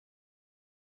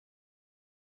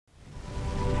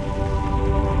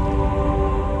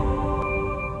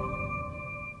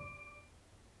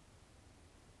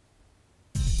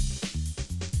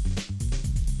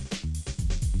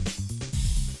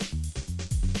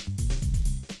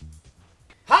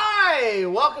Hi,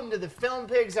 welcome to the Film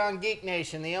Pigs on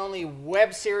GeekNation, the only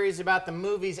web series about the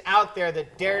movies out there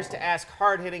that dares to ask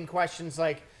hard-hitting questions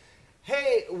like,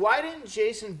 hey, why didn't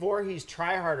Jason Voorhees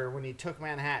try harder when he took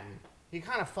Manhattan? He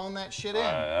kind of phoned that shit in.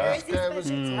 It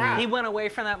was crap. He went away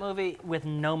from that movie with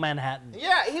no Manhattan.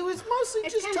 Yeah, he was mostly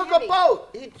just took a boat.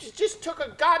 He just took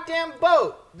a goddamn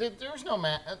boat. There was no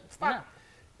fuck.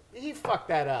 He fucked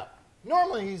that up.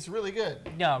 Normally he's really good.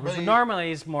 No, normally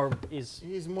he's more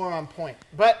on point.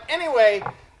 But anyway,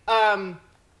 my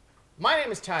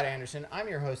name is Todd Anderson. I'm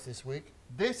your host this week.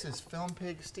 This is Film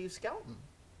Pig Steve Skelton.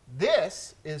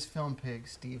 This is Film Pig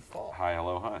Steve Falk. Hi,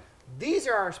 hello, hi. These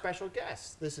are our special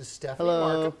guests. This is Stephanie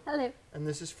Markham. Hello. And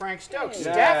this is Frank Stokes.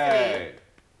 Hey.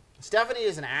 Stephanie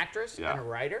is an actress and a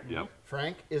writer. Yep.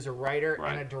 Frank is a writer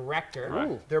and a director.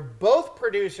 Right. They're both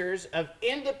producers of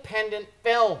independent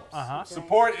films.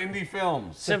 Support indie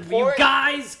films. You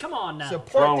guys, come on now.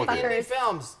 Support the indie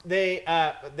films. They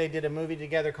did a movie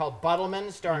together called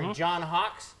Buttleman, starring John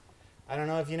Hawkes. I don't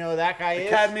know if you know who that guy is.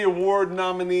 Academy Award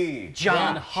nominee.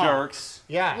 John Hawkes.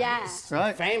 Yeah, he's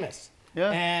famous.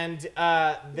 Yeah. And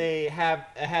they have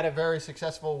had a very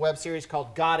successful web series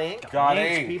called God Inc.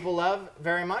 Which people love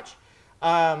very much.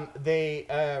 They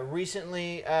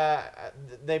recently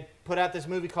they put out this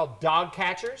movie called Dog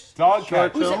Catchers. Dog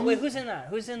Catchers. Who's in that?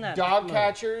 Who's in that? Dog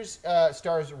Catchers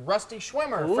stars Rusty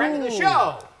Schwimmer, friend of the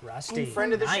show. Rusty,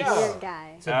 friend of the show. Good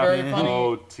guy. It's a very funny.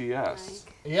 FOTS.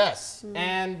 Yes,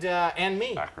 and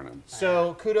me. Acronym.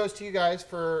 So kudos to you guys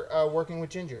for working with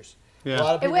gingers. Yeah. A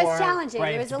lot of It people was challenging.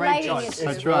 There was a lighting issue.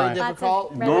 It's really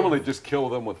difficult. Normally just kill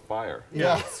them with fire.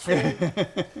 Yeah.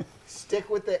 Stick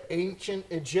with the ancient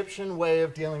Egyptian way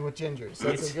of dealing with gingers.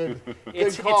 That's a good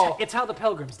call. It's how the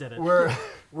Pilgrims did it. We're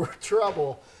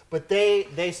trouble, but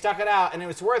they stuck it out, and it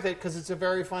was worth it because it's a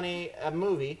very funny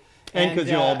movie. And because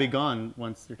you'll all be gone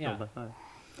once you're killed by fire.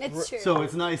 It's true. So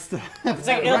it's nice to It's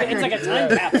like a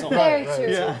time capsule. Very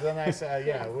true. Yeah. So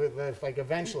nice, like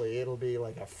eventually it'll be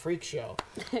like a freak show.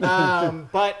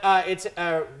 But it's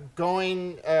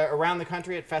going around the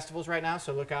country at festivals right now,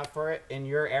 so look out for it in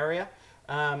your area.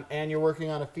 And you're working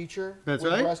on a feature with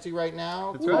Rusty right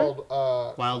now called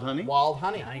Wild Honey. Wild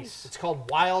Honey. Nice. It's called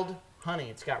Wild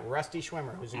Honey. It's got Rusty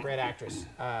Schwimmer, who's a great actress.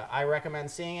 I recommend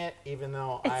seeing it, even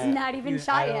though it's not even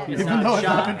shot yet. It's not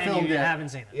shot, and you haven't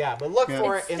seen it. Yeah, but look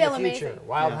for it in the future. Amazing.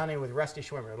 Wild Honey with Rusty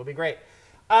Schwimmer. It'll be great.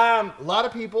 A lot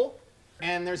of people,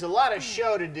 and there's a lot of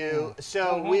show to do,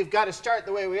 so we've got to start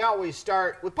the way we always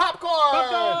start, with popcorn!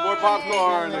 More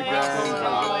popcorn.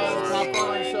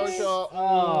 Popcorn social.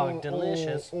 Oh,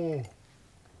 delicious.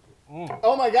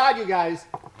 Oh my God, you guys.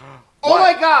 Oh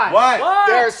my God! What?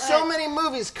 There are so many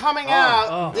movies coming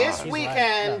out this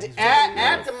weekend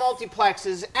at the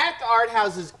multiplexes, at the art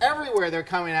houses, everywhere they're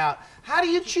coming out. How do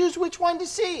you choose which one to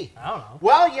see? I don't know.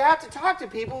 Well, you have to talk to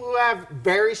people who have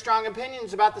very strong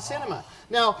opinions about the cinema.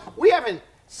 Now, we haven't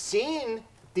seen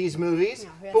these movies,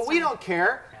 but we don't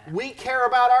care. We care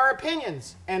about our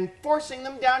opinions and forcing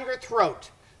them down your throat.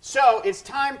 So it's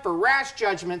time for Rash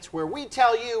Judgments, where we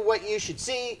tell you what you should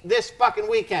see this fucking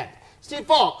weekend. Steve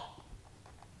Falk.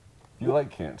 Do you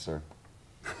like cancer?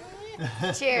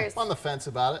 Cheers. I'm on the fence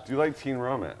about it. Do you like teen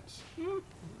romance?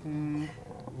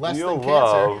 Less You'll than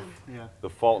cancer. love The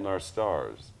Fault in Our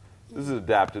Stars. This is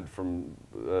adapted from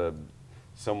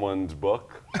someone's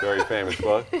book, very famous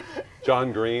book,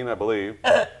 John Green, I believe,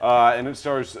 and it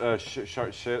stars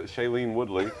Shailene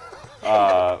Woodley,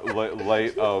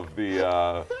 late of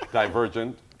the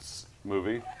Divergent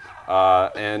movie,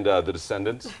 and The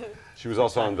Descendants. She was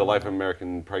also on The Life of an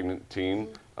American Pregnant Teen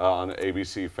on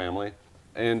ABC Family,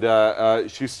 and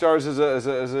she stars as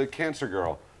a cancer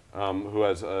girl who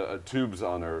has tubes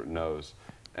on her nose.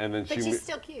 And then she's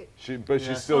still cute. She's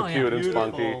still cute and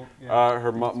spunky.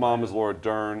 Her mom is Laura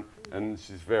Dern, and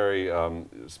she's very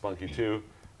spunky too.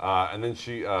 And then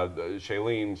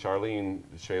Shailene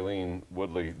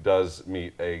Woodley does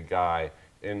meet a guy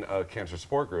in a cancer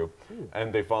support group,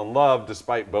 and they fall in love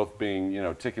despite both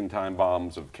being, ticking time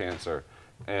bombs of cancer.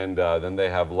 And then they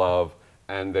have love,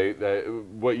 and they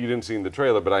what you didn't see in the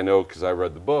trailer, but I know because I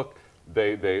read the book.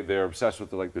 They're obsessed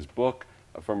with this book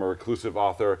from a reclusive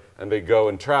author, and they go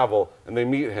and travel, and they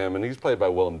meet him, and he's played by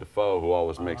Willem Dafoe, who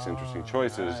always makes interesting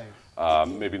choices,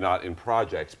 maybe not in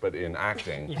projects, but in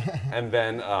acting. And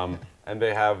then, and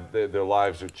they have, their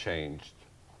lives are changed.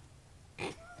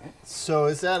 So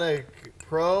is that a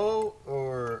pro,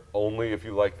 or? Only if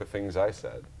you like the things I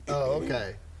said. Oh,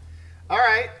 okay. All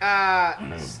right,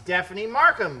 Stephanie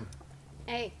Markham.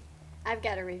 Hey, I've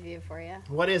got a review for you.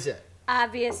 What is it?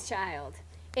 Obvious Child.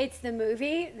 It's the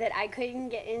movie that I couldn't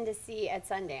get in to see at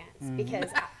Sundance because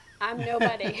I'm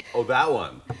nobody. Oh, that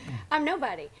one. I'm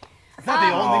nobody. Is that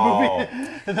the only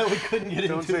movie that we couldn't get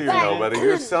Don't into? say you're nobody.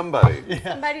 You're somebody.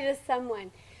 Somebody to someone.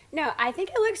 No, I think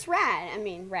it looks rad. I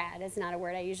mean, rad is not a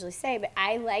word I usually say, but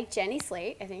I like Jenny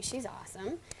Slate. I think she's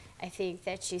awesome. I think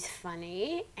that she's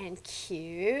funny and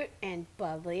cute and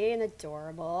bubbly and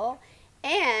adorable.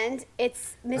 And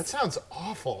it's That sounds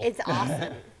awful. It's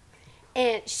awesome.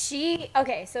 And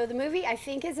okay, so the movie I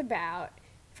think is about,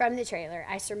 from the trailer,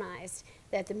 I surmised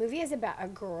that the movie is about a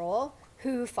girl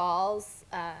who falls,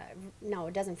 no,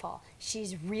 it doesn't fall.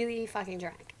 She's really fucking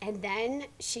drunk. And then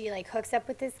she like hooks up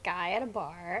with this guy at a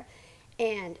bar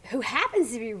and who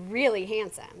happens to be really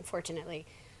handsome, fortunately.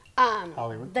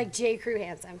 Hollywood. Like J. Crew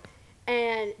handsome.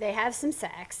 And they have some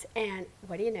sex, and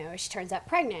what do you know? She turns out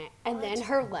pregnant. And then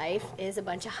her life is a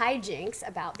bunch of hijinks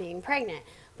about being pregnant.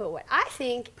 But what I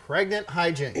think... Pregnant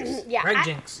hijinks. Yeah.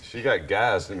 Jinx. She got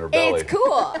gas in her belly. It's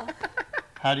cool.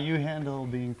 How do you handle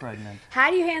being pregnant?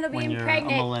 How do you handle being When you're a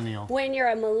pregnant millennial. when you're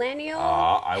a millennial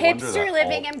I wonder hipster that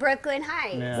living all- in Brooklyn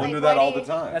Heights? Yeah. I Like, wonder what that do all you- the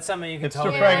time. That's something you can Hipster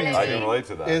totally pregnancy. I can relate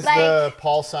to that. Is Like- the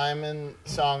Paul Simon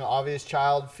song Obvious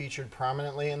Child featured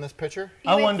prominently in this picture? You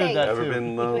I would wondered think. that Ever too.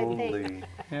 been would lonely? think.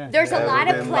 Yeah. There's a Ever lot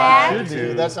of been plaid. lied to?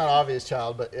 Dude, that's not Obvious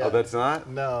Child, but yeah. Oh, that's not?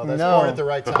 No, that's No. Born at the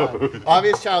Right Time.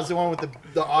 Obvious Child's the one with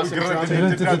the awesome drum.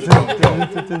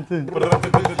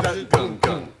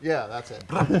 Yeah, that's it.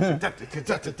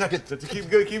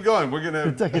 Keep going. We're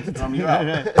gonna drum you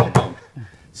out.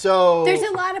 So There's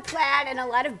a lot of plaid and a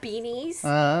lot of beanies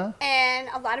Uh-huh. and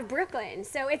a lot of Brooklyn.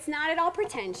 So it's not at all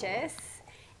pretentious.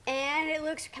 And it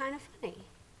looks kind of funny.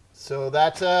 So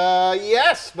that's a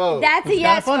yes vote. That's a kinda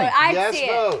yes funny. vote. I'd yes see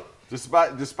it. vote.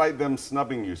 Despite them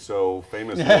snubbing you so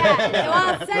famously. Yeah,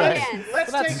 well, say again.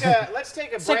 Let's take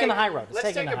a break. taking the high road. It's Let's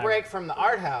taking take the a high break road. from the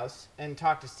art house and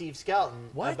talk to Steve Skelton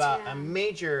about Yeah. a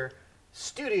major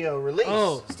studio release.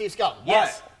 Oh. Steve Skelton.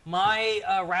 Yes. My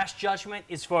rash judgment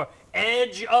is for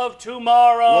Edge of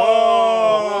Tomorrow.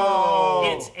 Whoa!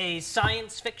 It's a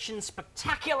science fiction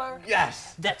spectacular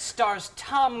Yes. that stars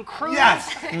Tom Cruise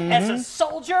Yes. as a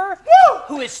soldier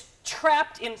who is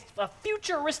trapped in a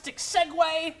futuristic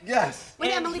Segway. Yes. With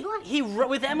And Emily Blunt.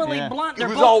 With Emily Yeah. Blunt. It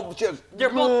was all just. They're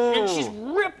both, and she's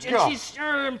ripped, and Yeah. she's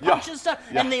punching stuff,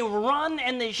 Yeah. and they run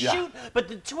and they Yeah. shoot. But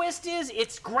the twist is,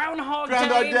 it's Groundhog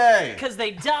Groundhog Day. because they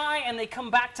die and they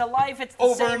come back to life. It's the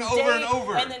Over same and over day, and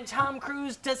over. And then Tom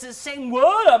Cruise does his same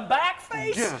 "What, I'm back"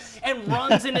 face Yes. and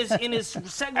runs in his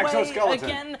Segway Exoskeleton.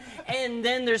 again. And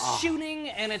then there's shooting,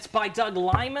 and it's by Doug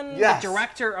Liman, Yes. the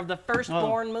director of the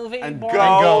Firstborn movie. And Born,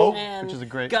 Go, and which is a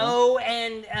great Go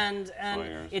and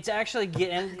Swingers. it's actually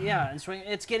getting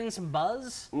it's getting some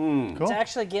buzz. Cool. It's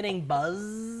actually getting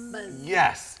buzz.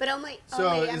 Yes. But only So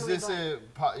only is Emily this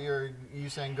Blunt. you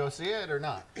saying go see it or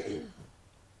not? I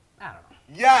don't know.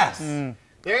 Yes. There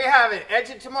you have it. Edge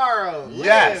of Tomorrow.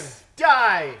 Yes. Live,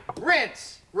 die,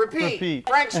 rinse, repeat. Repeat.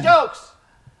 Frank Stokes.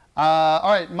 All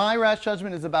right, my rash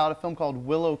judgment is about a film called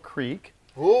Willow Creek.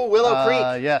 Ooh, Willow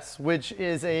Creek. Yes, which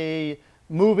is a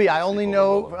movie I only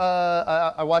know.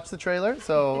 I watched the trailer,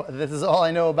 so this is all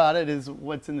I know about it is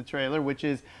what's in the trailer, which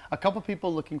is a couple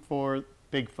people looking for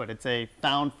Bigfoot. It's a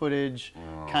found footage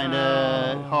kind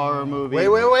of horror movie.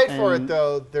 Wait for it And-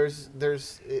 though.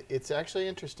 It's actually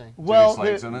interesting. Well,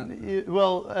 Slate's in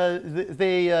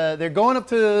they're going up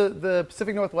to the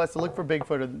Pacific Northwest to look for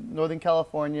Bigfoot in Northern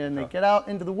California, and they get out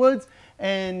into the woods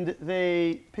and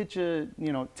they pitch a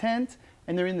tent,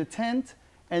 and they're in the tent,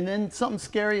 and then something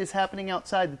scary is happening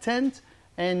outside the tent,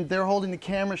 and they're holding the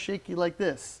camera shaky like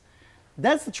this.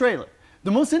 That's the trailer.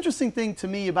 The most interesting thing to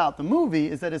me about the movie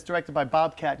is that it's directed by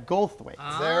Bobcat Goldthwait.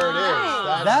 There it is.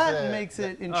 That's That it. makes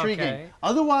it intriguing. Okay.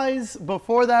 Otherwise,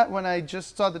 before that, when I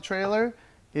just saw the trailer,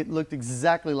 it looked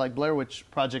exactly like Blair Witch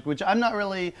Project, which I'm not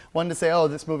really one to say, oh,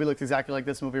 this movie looks exactly like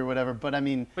this movie or whatever, but I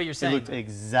mean, But you're it saying looked that.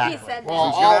 exactly. He said that.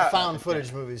 Well, So all yeah. found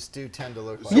footage movies do tend to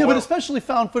look like Yeah, that. but especially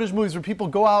found footage movies where people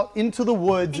go out into the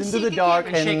woods, And into the shake a dark,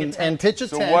 tent. And shake a tent. and pitch a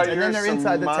So tent, what and you're then they're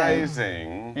inside the tent.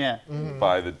 surmising Yeah.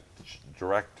 by the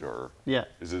director Yeah.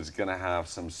 is it's going to have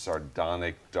some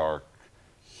sardonic, dark,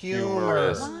 humor.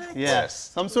 humorous Yes.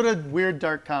 Some sort of weird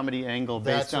dark comedy angle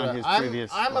based on his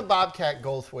previous. I'm a Bobcat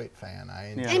Goldthwait fan. I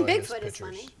enjoy And his Bigfoot is pictures.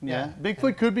 funny. Yeah.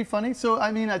 Bigfoot could be funny, so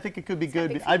I mean, I think it could be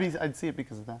good. Bigfoot. I'd see it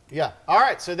because of that. Yeah. All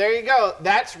right. So there you go.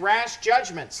 That's Rash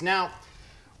Judgments. Now,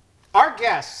 our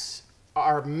guests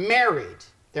are married.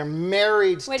 They're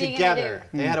married What are you gonna together.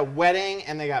 do? They had a wedding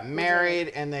and they got married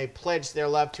and they pledged their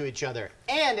love to each other.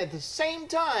 And at the same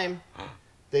time,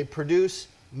 they produce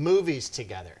movies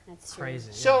together. That's true.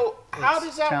 Crazy. So how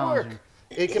does that challenging. work?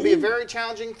 It can be a very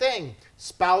challenging thing.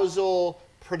 Spousal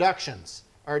productions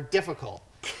are difficult,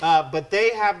 but they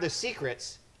have the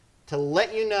secrets to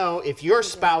let you know if you're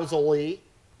spousally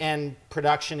and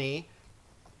production-y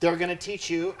they're going to teach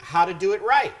you how to do it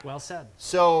right. Well said.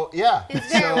 So, yeah.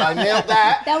 So I nailed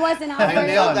that. That wasn't I awkward.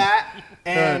 nailed that.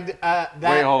 And that.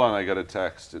 Wait, hold on. I got a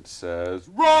text. It says,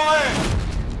 Ryan!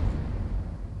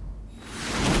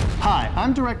 Hi,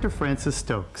 I'm director Francis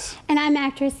Stokes. And I'm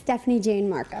actress Stephanie Jane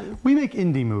Markham. We make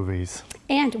indie movies.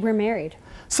 And we're married.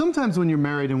 Sometimes when you're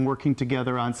married and working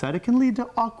together on set, it can lead to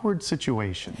awkward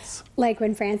situations. Like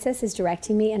when Francis is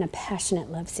directing me in a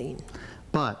passionate love scene.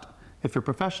 But if you're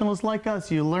professionals like us,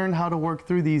 you learn how to work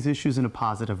through these issues in a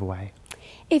positive way.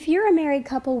 If you're a married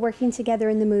couple working together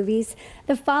in the movies,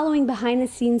 the following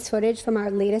behind-the-scenes footage from our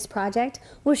latest project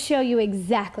will show you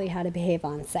exactly how to behave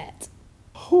on set.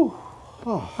 Whew.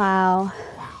 Oh. Wow.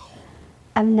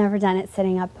 I've never done it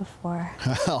sitting up before.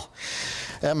 Well,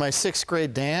 at my 6th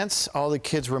grade dance, all the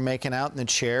kids were making out in the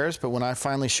chairs, but when I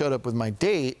finally showed up with my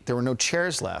date, there were no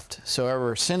chairs left. So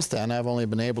ever since then, I've only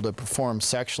been able to perform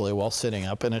sexually while sitting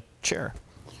up in a chair.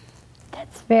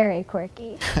 That's very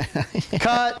quirky.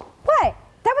 Cut! What?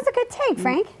 That was a good take,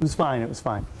 Frank. It was fine, it was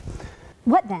fine.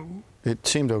 What then? It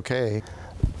seemed okay.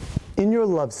 In your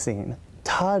love scene,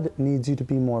 Todd needs you to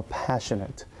be more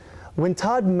passionate. When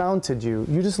Todd mounted you,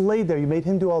 you just laid there, you made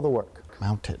him do all the work.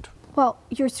 Mounted. Well,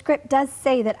 your script does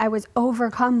say that I was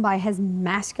overcome by his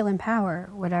masculine power,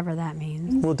 whatever that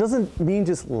means. Well, it doesn't mean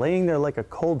just laying there like a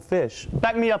cold fish.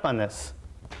 Back me up on this.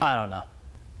 I don't know.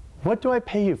 What do I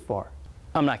pay you for?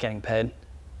 I'm not getting paid.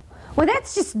 Well,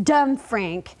 that's just dumb,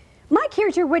 Frank. My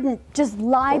character wouldn't just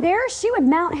lie there. She would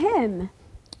mount him.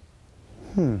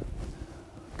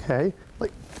 Okay.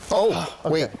 Like, Oh,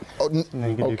 wait. Oh, and then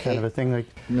you can do kind of a thing like,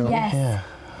 No. Yes. yeah,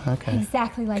 okay.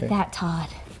 Exactly like that, Todd.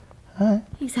 All right.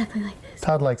 Exactly like this.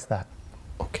 Todd likes that.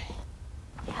 Okay.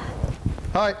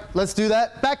 All right, let's do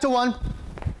that. Back to one.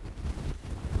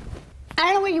 I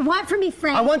don't know what you want from me,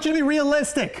 Frank. I want you to be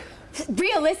realistic.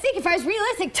 Realistic? If I was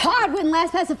realistic, Todd wouldn't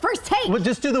last past the first take. Well,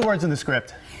 just do the words in the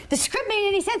script. The script made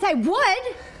any sense, I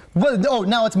would. What, oh,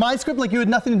 now it's my script like you had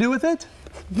nothing to do with it?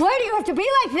 Why do you have to be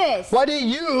like this? Why do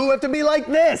you have to be like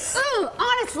this? Ooh,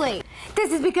 honestly,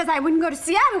 this is because I wouldn't go to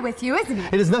Seattle with you, isn't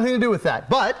it? It has nothing to do with that,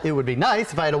 but it would be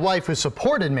nice if I had a wife who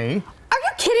supported me. Are you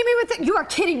kidding me with it? You are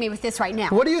kidding me with this right now.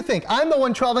 What do you think? I'm the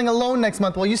one traveling alone next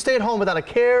month while you stay at home without a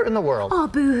care in the world. Oh,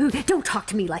 boo-hoo. Don't talk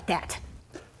to me like that.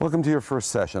 Welcome to your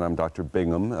first session. I'm Dr.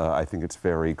 Bingham. I think it's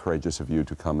very courageous of you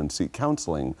to come and seek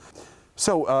counseling.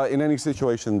 So, in any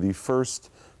situation, the first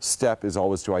step is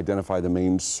always to identify the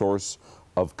main source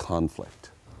of conflict.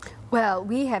 Well,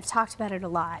 we have talked about it a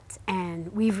lot,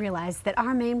 and we've realized that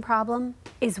our main problem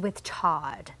is with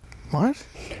Todd. What?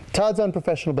 Todd's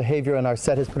unprofessional behavior on our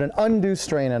set has put an undue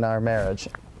strain on our marriage.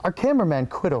 Our cameraman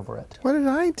quit over it. What did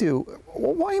I do?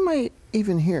 Why am I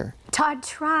even here? Todd,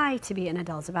 try to be an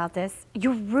adult about this.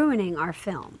 You're ruining our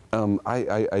film.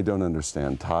 I don't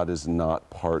understand. Todd is not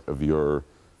part of your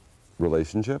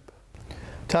relationship?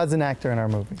 Todd's an actor in our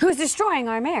movie. Who's destroying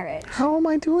our marriage? How am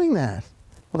I doing that?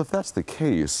 Well, if that's the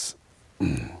case,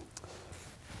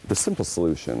 the simple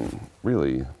solution,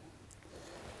 really,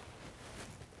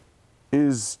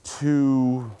 is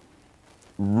to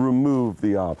remove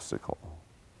the obstacle.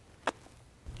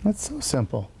 That's so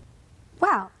simple.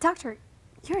 Wow, Doctor,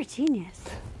 you're a genius.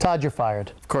 Todd, you're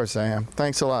fired. Of course I am.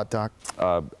 Thanks a lot, Doc.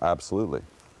 Absolutely.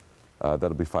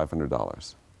 That'll be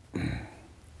 $500.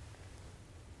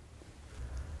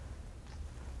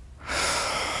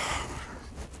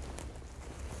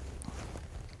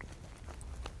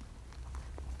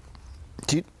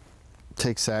 Do you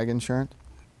take SAG insurance?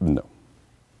 No.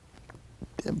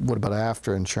 What about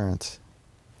after insurance?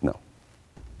 No.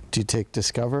 Do you take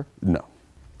Discover? No.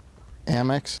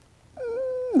 Amex?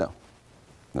 No.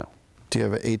 No. Do you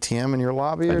have an ATM in your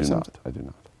lobby or something? I do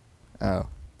not. Oh.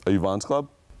 Are you Vons Club?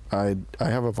 I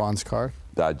have a Vons card.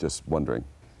 Just wondering.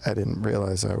 I didn't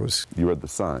realize I was... You read the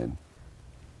sign.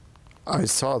 I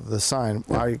saw the sign.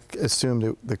 Yeah. I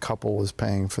assumed the couple was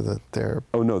paying for the therapy.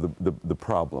 Oh, no, the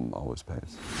problem always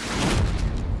pays.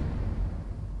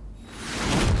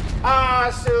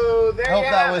 So there Hope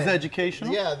you that have was it.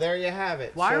 educational. Yeah, there you have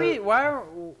it. Why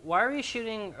So- are we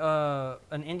shooting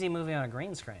an indie movie on a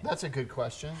green screen? That's a good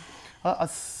question. A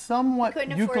somewhat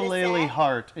Couldn't afford a ukulele set?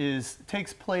 heart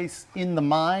takes place in the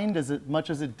mind as much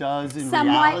as it does in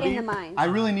Somewhat reality. in the mind. I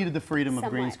really needed the freedom of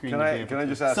green Somewhat. screen. Can to be I able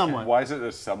just to- ask, somewhat. why is it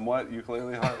a somewhat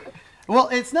ukulele heart? Well,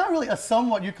 it's not really a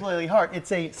somewhat ukulele heart.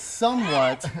 It's a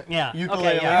somewhat Yeah, ukulele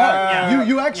okay, yeah, heart. yeah.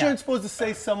 You actually Yeah. aren't supposed to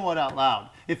say somewhat out loud.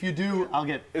 If you do, I'll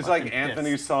get It's fucking like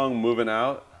Anthony's pissed. song "Moving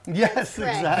Out." Yes,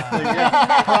 Right. exactly.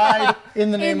 Yeah. Pride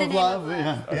in the name of love.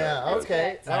 Yeah. Yeah.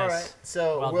 Okay. That's All Nice. right.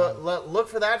 So Well we'll look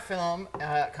for that film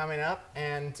coming up,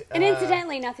 and And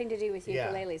incidentally, nothing to do with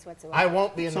yeah. ukuleles whatsoever. I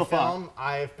won't be in So the far. film.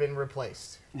 I've been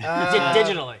replaced.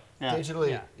 Digitally. Yeah.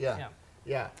 Digitally. Yeah.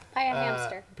 Yeah. By a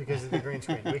hamster. Because of the green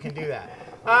screen. We can do that.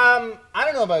 I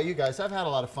don't know about you guys. I've had a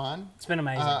lot of fun. It's been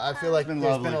amazing. I feel like been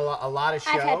there's lovely. been a lot of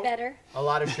show. I've had better. A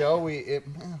lot of show. yeah,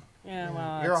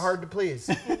 well, You're hard to please.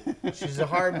 She's a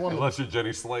hard woman. Unless you're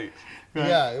Jenny Slate.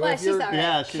 Yeah. Well, if she's you're all right.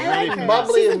 Yeah, she's I ready like for her.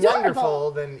 bubbly She's and adorable.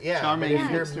 wonderful, then yeah. Charming But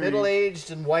if you're hipster.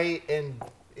 middle-aged and white and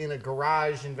in a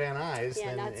garage in Van Nuys,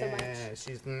 Yeah, then not so much.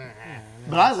 she's.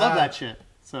 But I love that shit.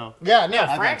 So Yeah, no,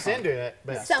 I've Frank's had fun. into it,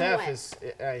 but Somewhat. Steph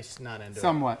is not into it.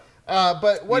 somewhat. But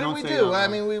what You did don't we say do? that, I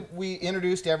no. mean, we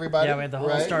introduced everybody. Yeah, we had the whole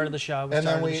right? start of the show. We and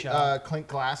then started we the show. clinked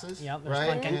glasses. Yep, there's right?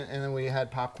 clinking. And then we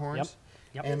had popcorns. Yep.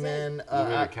 Yep. And then We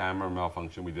had a camera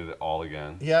malfunction. We did it all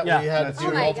again. yeah, Yeah. we had That's to do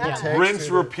true. Oh my multiple God. takes. Rinse,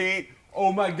 through the- repeat.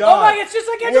 Oh my God. Oh my, it's just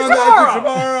like Edge We're of on the edge of Tomorrow.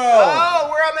 tomorrow. Oh,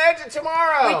 we're on the edge of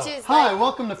tomorrow. Which is Hi, like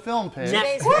welcome to Film Page.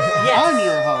 Next- I'm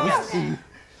your host.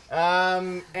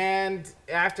 And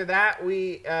after that,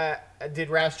 we did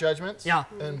Rash Judgments. Yeah.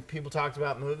 And people talked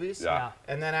about movies. Yeah.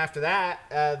 And then after that,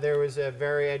 there was a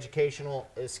very educational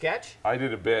sketch. I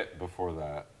did a bit before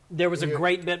that. There was a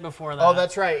great bit before that. Oh,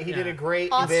 that's right. He Yeah. did a great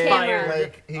Off bit. camera.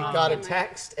 Like he Off got a camera.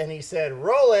 text and he said,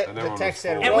 "Roll it." And The everyone text was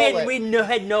said, full. "Roll And it." we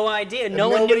had no idea. No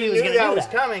one knew Nobody he was going to that do was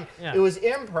that. coming. Yeah. It was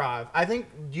improv. I think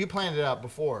you planned it out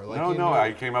before. Like No, you no, knew-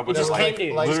 I came up with It it just like, came to you.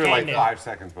 literally Just like came to you. 5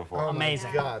 seconds before. Oh my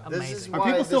Amazing. God, this is Amazing. Are why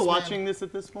people this still man- watching this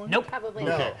at this point? Nope. probably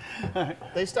No,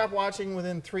 not. they stopped watching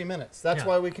within 3 minutes. That's Yeah.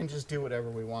 why we can just do whatever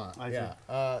we want. I see. Yeah.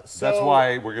 That's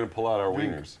why we're going to pull out our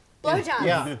wieners. Blowjobs.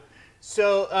 Yeah.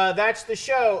 So that's the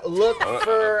show. Look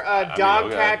for dog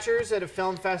okay. catchers at a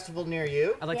film festival near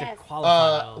you. I'd like Yes. to qualify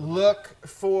that a little bit. Look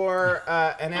for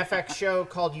an FX show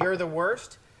called You're the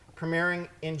Worst, premiering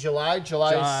in July.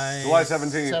 July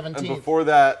 17th. 17th. And before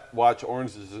that, watch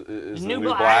Orange is the New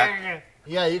Black.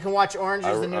 Yeah, you can watch Orange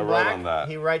is the New I wrote Black. on that.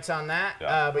 He writes on that.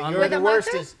 Yeah. But On You're with the a Worst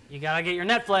marker? is You gotta get your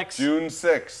Netflix. June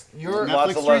 6th. You're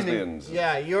Lots Netflix of streaming. lesbians.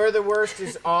 yeah, You're the Worst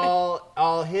is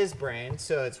all his brain.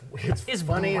 So it's His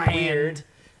funny brand. and weird.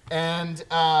 And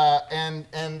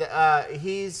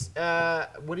he's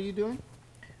what are you doing?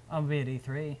 I'll be at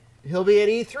E3. He'll be at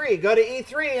E3. Go to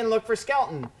E3 and look for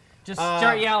Skelton. Just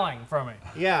start yelling for me.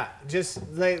 Yeah, just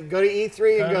like go to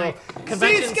E3 and Go to go. the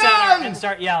convention Steve center Skelton! and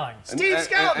start yelling. Steve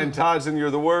Skelton! And Todd's in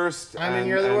You're the Worst. I'm in and-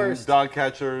 You're the and Worst. Dog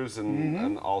catchers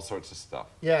and all sorts of stuff.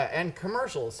 Yeah, and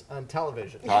commercials on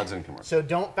television. Todd's in commercials. So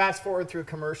don't fast forward through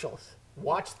commercials.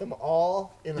 Watch them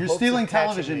all in the You're hopes stealing of catching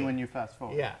television me. when you fast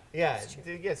forward.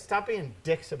 Yeah. Stop being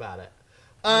dicks about it.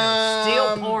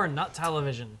 Steal porn, not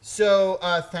television. So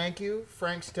thank you,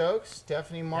 Frank Stokes,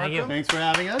 Stephanie Markham. you. Thanks for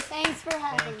having us. Thanks for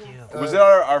having us. Was it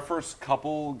our first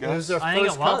couple It was guests? our I think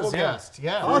first it was, couple yeah. guests.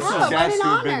 Yeah. Awesome. Oh, what Guests an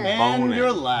who've been honor. And boning.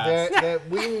 you're last.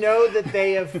 We know that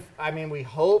they have. I mean, we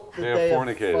hope that They have they have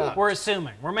fornicated. fucked. We're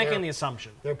assuming. We're making Yeah. the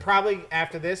assumption. They're probably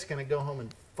after this gonna go home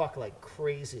and fuck like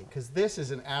crazy because this is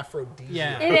an aphrodisiac.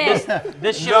 Yeah. It is.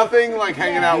 This show. Nothing like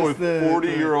hanging out with the-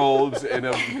 40-year-olds in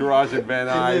a garage at Van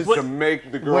Nuys What- to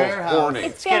make the girls warehouse. horny.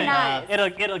 It's very nice.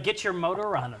 It'll get your motor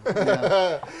running.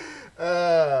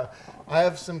 I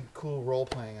have some cool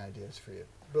role-playing ideas for you.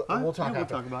 But we'll talk We'll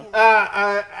after. talk about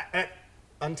it.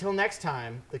 Until next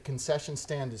time, the concession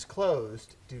stand is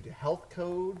closed due to health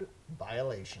code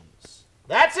violations.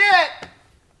 That's it!